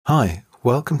Hi,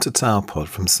 welcome to TowerPod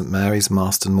from St Mary's,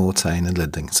 Marston Mortain in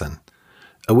Lidington,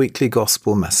 a weekly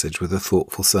gospel message with a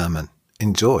thoughtful sermon.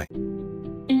 Enjoy.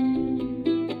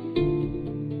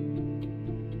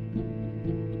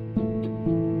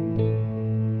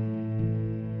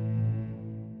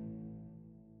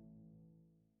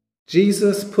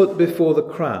 Jesus put before the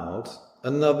crowd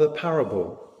another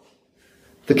parable.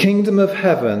 The kingdom of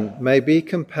heaven may be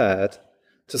compared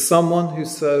to someone who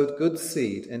sowed good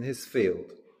seed in his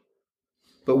field.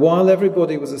 But while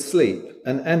everybody was asleep,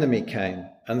 an enemy came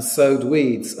and sowed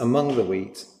weeds among the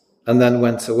wheat and then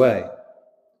went away.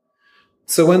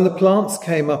 So when the plants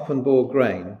came up and bore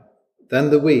grain, then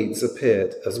the weeds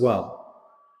appeared as well.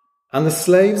 And the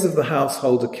slaves of the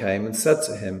householder came and said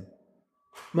to him,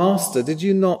 "Master, did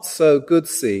you not sow good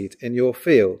seed in your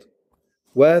field?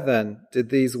 Where then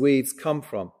did these weeds come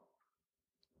from?"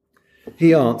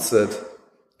 He answered,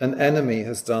 "An enemy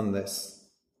has done this."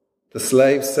 The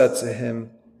slaves said to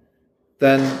him,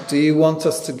 "Then do you want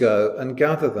us to go and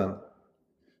gather them?"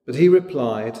 But he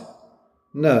replied,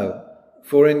 "No,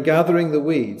 for in gathering the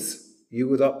weeds, you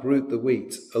would uproot the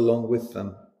wheat along with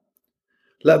them.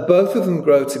 Let both of them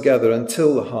grow together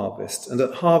until the harvest, and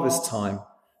at harvest time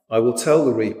I will tell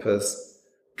the reapers,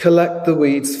 collect the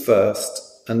weeds first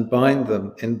and bind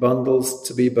them in bundles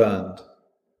to be burned,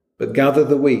 but gather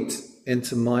the wheat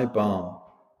into my barn."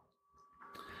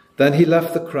 Then he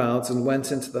left the crowds and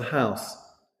went into the house.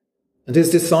 And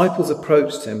his disciples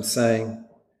approached him, saying,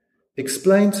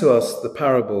 "Explain to us the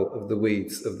parable of the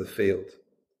weeds of the field."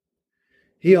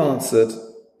 He answered,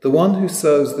 "The one who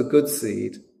sows the good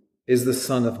seed is the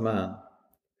Son of Man.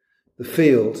 The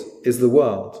field is the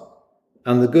world,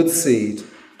 and the good seed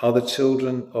are the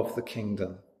children of the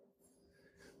kingdom.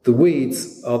 The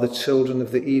weeds are the children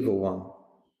of the evil one,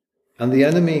 and the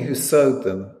enemy who sowed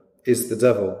them is the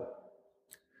devil.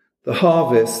 The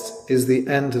harvest is the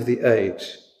end of the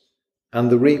age,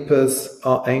 and the reapers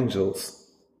are angels.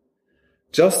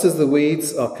 Just as the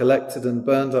weeds are collected and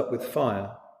burned up with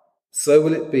fire, so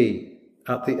will it be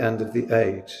at the end of the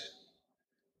age.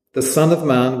 The Son of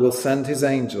Man will send his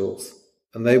angels,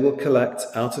 and they will collect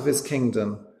out of his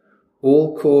kingdom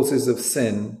all causes of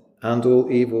sin and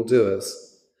all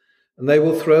evildoers, and they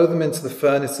will throw them into the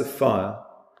furnace of fire,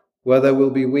 where there will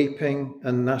be weeping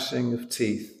and gnashing of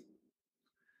teeth.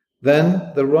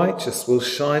 Then the righteous will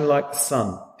shine like the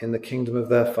sun in the kingdom of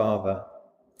their Father.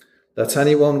 Let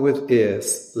anyone with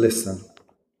ears listen."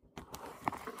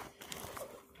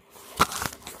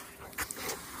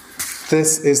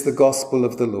 This is the gospel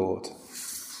of the Lord.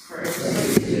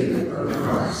 Praise to you, O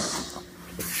Christ.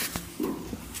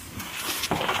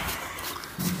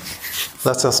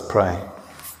 Let us pray.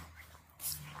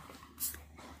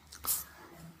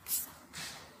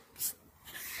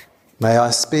 May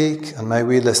I speak and may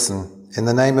we listen in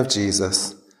the name of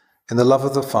Jesus, in the love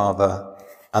of the Father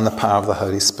and the power of the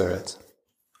Holy Spirit.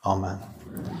 Amen.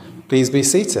 Please be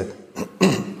seated.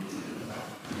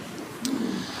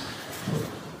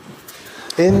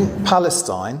 In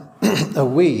Palestine, a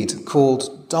weed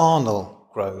called darnel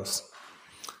grows.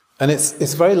 And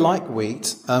it's very like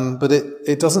wheat, but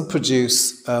it doesn't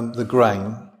produce the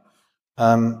grain,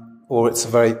 or it's a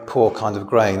very poor kind of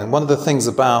grain. And one of the things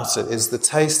about it is the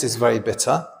taste is very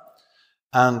bitter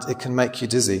and it can make you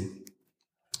dizzy.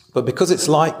 But because it's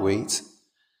like wheat,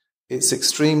 it's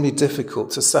extremely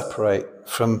difficult to separate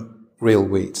from real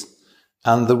wheat.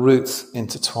 And the roots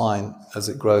intertwine as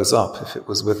it grows up, if it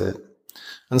was with it.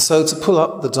 And so to pull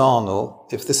up the darnel,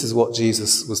 if this is what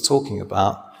Jesus was talking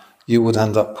about, you would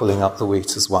end up pulling up the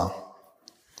wheat as well.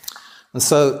 And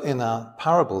so in our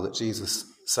parable that Jesus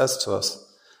says to us,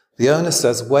 the owner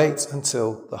says, wait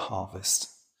until the harvest.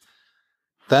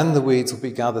 Then the weeds will be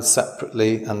gathered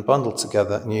separately and bundled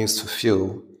together and used for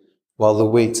fuel, while the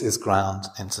wheat is ground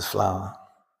into flour.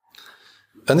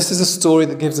 And this is a story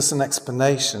that gives us an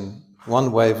explanation,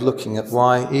 one way of looking at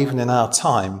why, even in our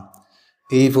time,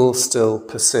 evil still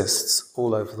persists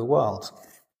all over the world.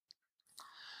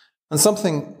 And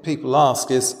something people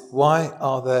ask is, why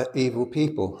are there evil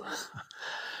people?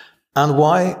 And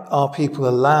why are people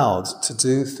allowed to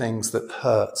do things that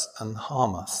hurt and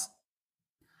harm us?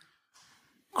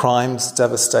 Crimes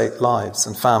devastate lives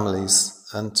and families,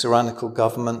 and tyrannical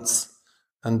governments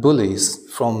and bullies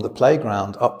from the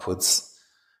playground upwards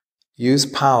use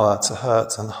power to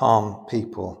hurt and harm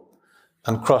people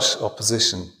and crush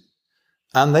opposition.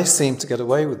 And they seem to get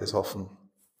away with it often.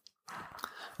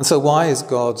 And so why is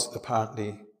God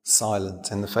apparently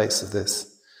silent in the face of this?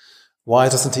 Why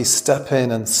doesn't he step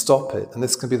in and stop it? And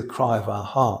this can be the cry of our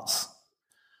hearts.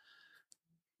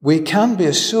 We can be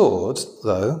assured,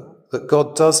 though, that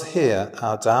God does hear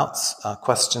our doubts, our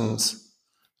questions,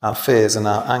 our fears and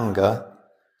our anger,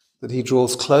 that he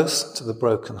draws close to the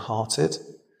brokenhearted,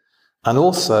 and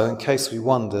also, in case we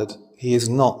wondered, he is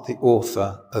not the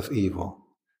author of evil.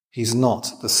 He's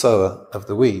not the sower of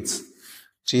the weeds.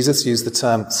 Jesus used the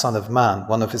term Son of Man,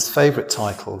 one of his favourite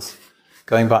titles,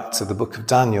 going back to the book of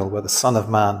Daniel, where the Son of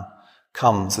Man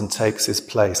comes and takes his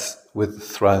place with the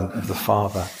throne of the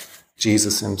Father,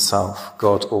 Jesus himself,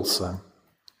 God also.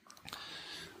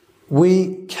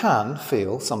 We can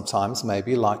feel sometimes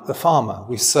maybe like the farmer.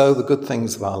 We sow the good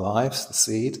things of our lives, the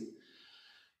seed,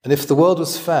 and if the world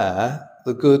was fair,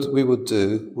 the good we would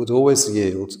do would always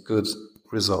yield good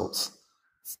results.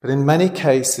 But in many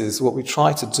cases, what we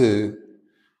try to do,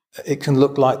 it can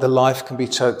look like the life can be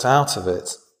choked out of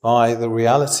it by the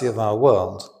reality of our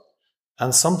world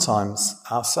and sometimes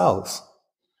ourselves.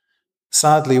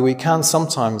 Sadly, we can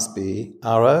sometimes be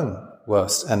our own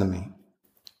worst enemy.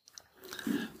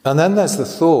 And then there's the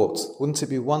thought, wouldn't it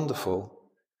be wonderful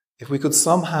if we could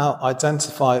somehow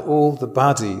identify all the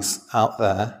baddies out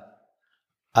there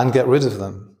and get rid of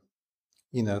them?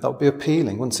 You know, that would be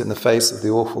appealing, wouldn't it, in the face of the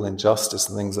awful injustice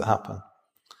and things that happen.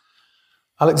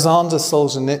 Alexander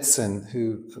Solzhenitsyn,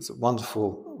 who is a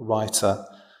wonderful writer,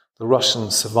 the Russian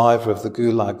survivor of the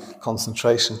Gulag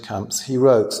concentration camps, he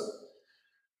wrote,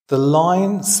 "The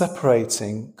line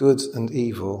separating good and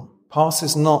evil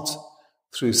passes not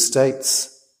through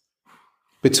states,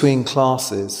 between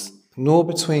classes, nor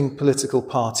between political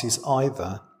parties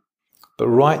either, but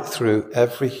right through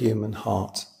every human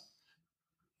heart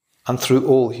and through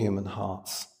all human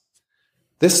hearts.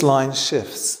 This line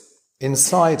shifts.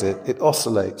 Inside it, it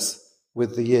oscillates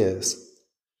with the years.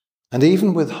 And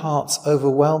even with hearts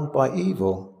overwhelmed by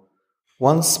evil,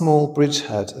 one small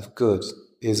bridgehead of good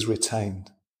is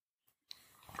retained."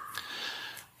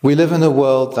 We live in a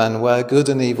world then where good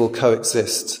and evil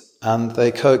coexist, and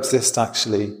they coexist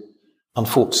actually,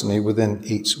 unfortunately, within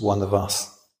each one of us.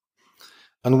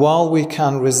 And while we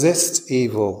can resist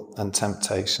evil and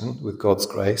temptation with God's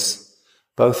grace,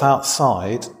 both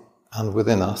outside and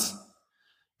within us,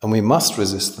 and we must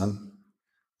resist them,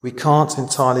 we can't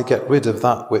entirely get rid of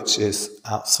that which is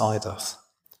outside us.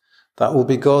 That will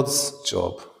be God's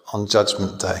job on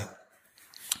Judgment Day.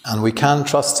 And we can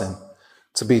trust him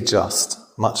to be just,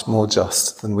 much more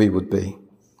just than we would be.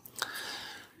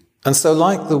 And so,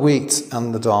 like the wheat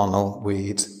and the darnel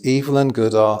weed, evil and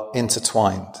good are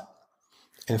intertwined.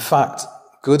 In fact,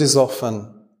 good is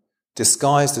often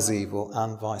disguised as evil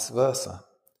and vice versa.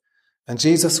 And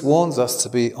Jesus warns us to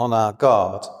be on our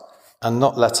guard and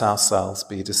not let ourselves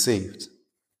be deceived.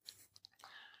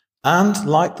 And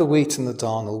like the wheat and the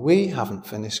darnel, we haven't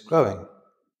finished growing.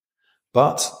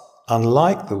 But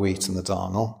unlike the wheat and the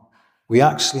darnel, we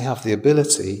actually have the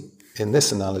ability, in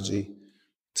this analogy,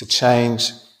 to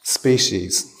change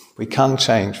species. We can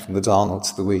change from the darnel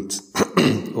to the wheat,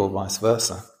 or vice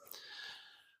versa.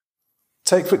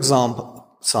 Take, for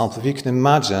example, if you can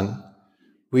imagine,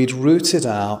 we'd rooted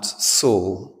out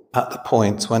Saul at the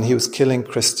point when he was killing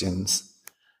Christians,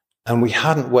 and we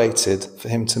hadn't waited for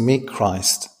him to meet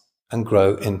Christ and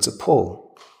grow into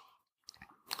Paul.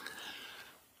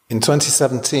 In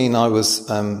 2017, I was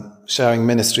sharing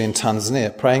ministry in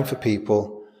Tanzania, praying for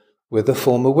people with a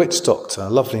former witch doctor, a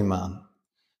lovely man,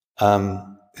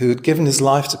 who had given his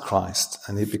life to Christ,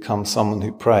 and he'd become someone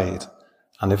who prayed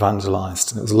and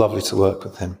evangelized, and it was lovely to work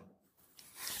with him.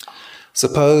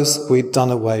 Suppose we'd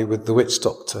done away with the witch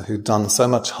doctor who'd done so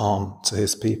much harm to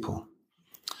his people.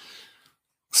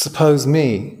 Suppose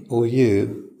me or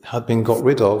you had been got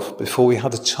rid of before we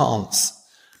had a chance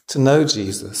to know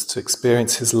Jesus, to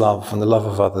experience his love and the love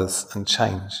of others and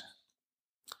change.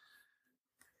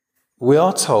 We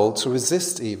are told to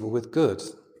resist evil with good,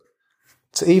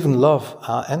 to even love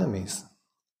our enemies.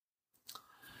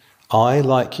 I,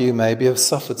 like you, maybe have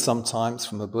suffered sometimes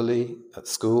from a bully at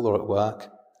school or at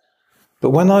work,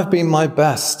 but when I've been my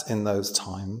best in those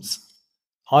times,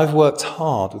 I've worked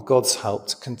hard with God's help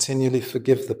to continually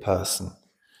forgive the person,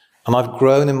 and I've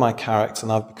grown in my character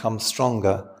and I've become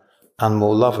stronger and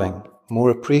more loving, more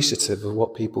appreciative of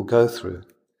what people go through.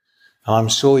 And I'm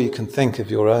sure you can think of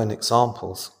your own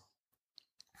examples.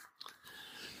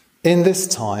 In this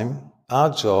time,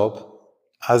 our job,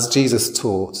 as Jesus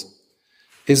taught,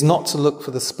 is not to look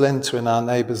for the splinter in our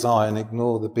neighbour's eye and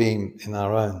ignore the beam in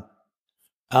our own.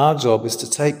 Our job is to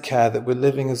take care that we're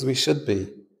living as we should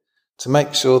be, to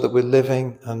make sure that we're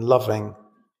living and loving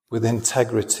with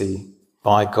integrity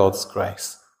by God's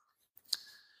grace.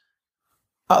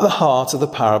 At the heart of the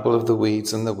parable of the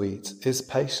weeds and the wheat is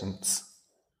patience.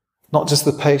 Not just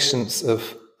the patience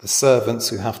of the servants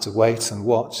who have to wait and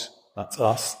watch, that's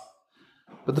us,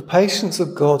 but the patience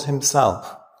of God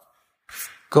himself.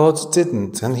 God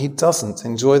didn't and he doesn't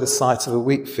enjoy the sight of a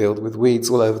wheat field with weeds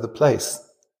all over the place.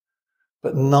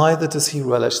 But neither does he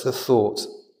relish the thought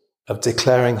of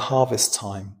declaring harvest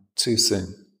time too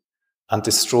soon and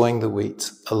destroying the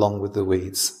wheat along with the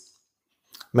weeds.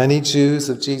 Many Jews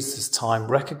of Jesus'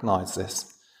 time recognized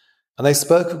this, and they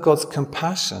spoke of God's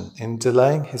compassion in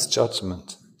delaying his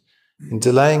judgment, in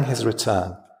delaying his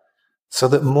return, so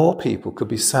that more people could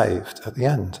be saved at the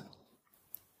end.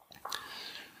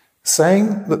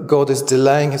 Saying that God is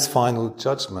delaying his final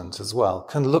judgment as well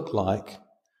can look like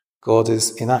God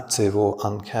is inactive or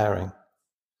uncaring.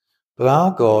 But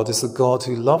our God is a God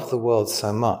who loved the world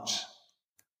so much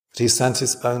that he sent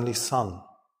his only Son.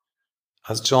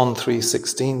 As John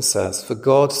 3:16 says, "For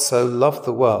God so loved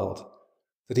the world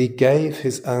that he gave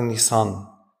his only Son,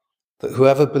 that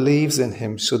whoever believes in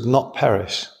him should not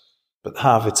perish, but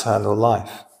have eternal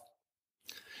life."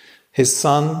 His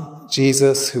Son,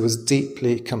 Jesus, who was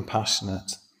deeply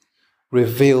compassionate,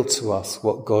 revealed to us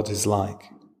what God is like.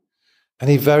 And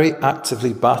he very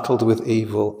actively battled with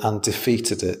evil and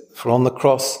defeated it. For on the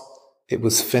cross, it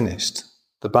was finished.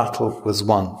 The battle was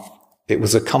won. It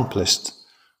was accomplished,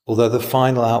 although the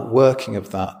final outworking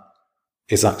of that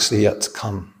is actually yet to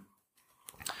come.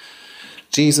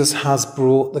 Jesus has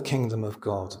brought the kingdom of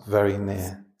God very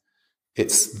near.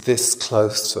 It's this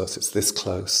close to us, it's this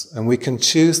close. And we can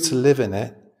choose to live in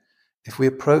it if we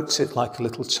approach it like a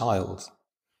little child,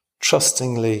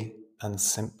 trustingly and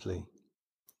simply.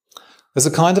 There's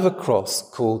a kind of a cross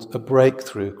called a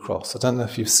breakthrough cross. I don't know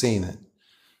if you've seen it,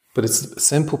 but it's a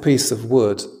simple piece of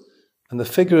wood, and the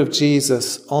figure of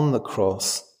Jesus on the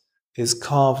cross is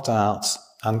carved out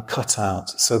and cut out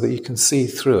so that you can see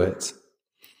through it,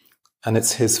 and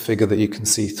it's his figure that you can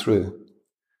see through.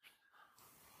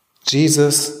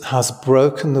 Jesus has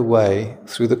broken the way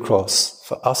through the cross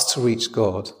for us to reach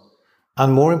God,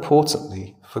 and more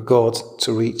importantly, for God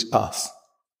to reach us.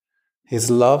 His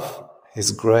love,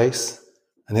 his grace,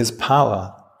 and his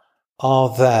power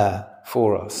are there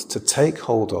for us to take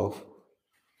hold of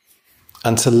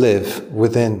and to live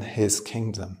within his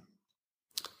kingdom.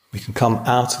 We can come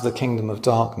out of the kingdom of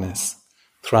darkness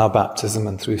through our baptism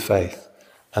and through faith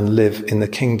and live in the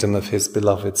kingdom of his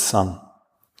beloved Son.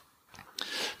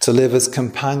 To live as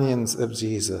companions of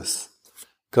Jesus,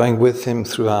 going with him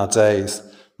through our days,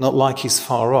 not like he's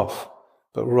far off,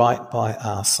 but right by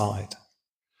our side.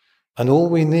 And all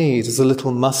we need is a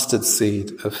little mustard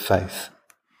seed of faith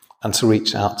and to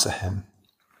reach out to him.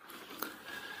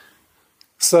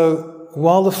 So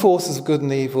while the forces of good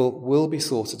and evil will be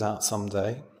sorted out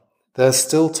someday, there's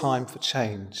still time for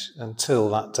change until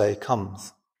that day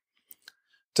comes.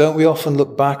 Don't we often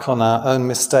look back on our own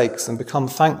mistakes and become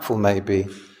thankful maybe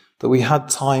that we had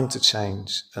time to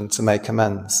change and to make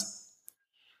amends?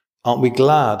 Aren't we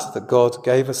glad that God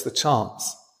gave us the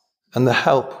chance and the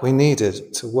help we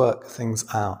needed to work things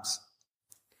out?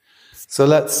 So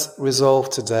let's resolve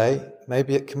today,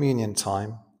 maybe at communion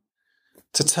time,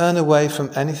 to turn away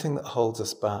from anything that holds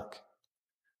us back,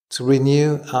 to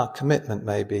renew our commitment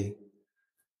maybe,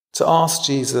 to ask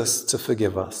Jesus to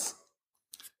forgive us,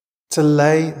 to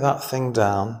lay that thing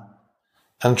down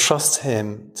and trust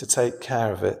him to take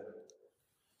care of it,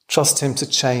 trust him to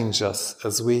change us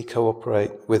as we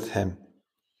cooperate with him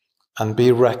and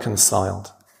be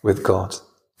reconciled with God.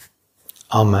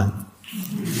 Amen.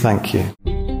 Thank you.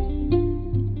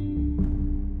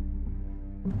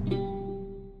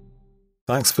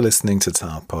 Thanks for listening to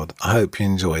Tower Pod. I hope you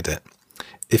enjoyed it.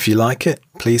 If you like it,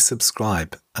 please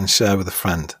subscribe and share with a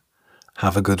friend.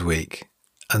 Have a good week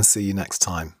and see you next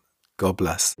time. God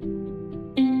bless.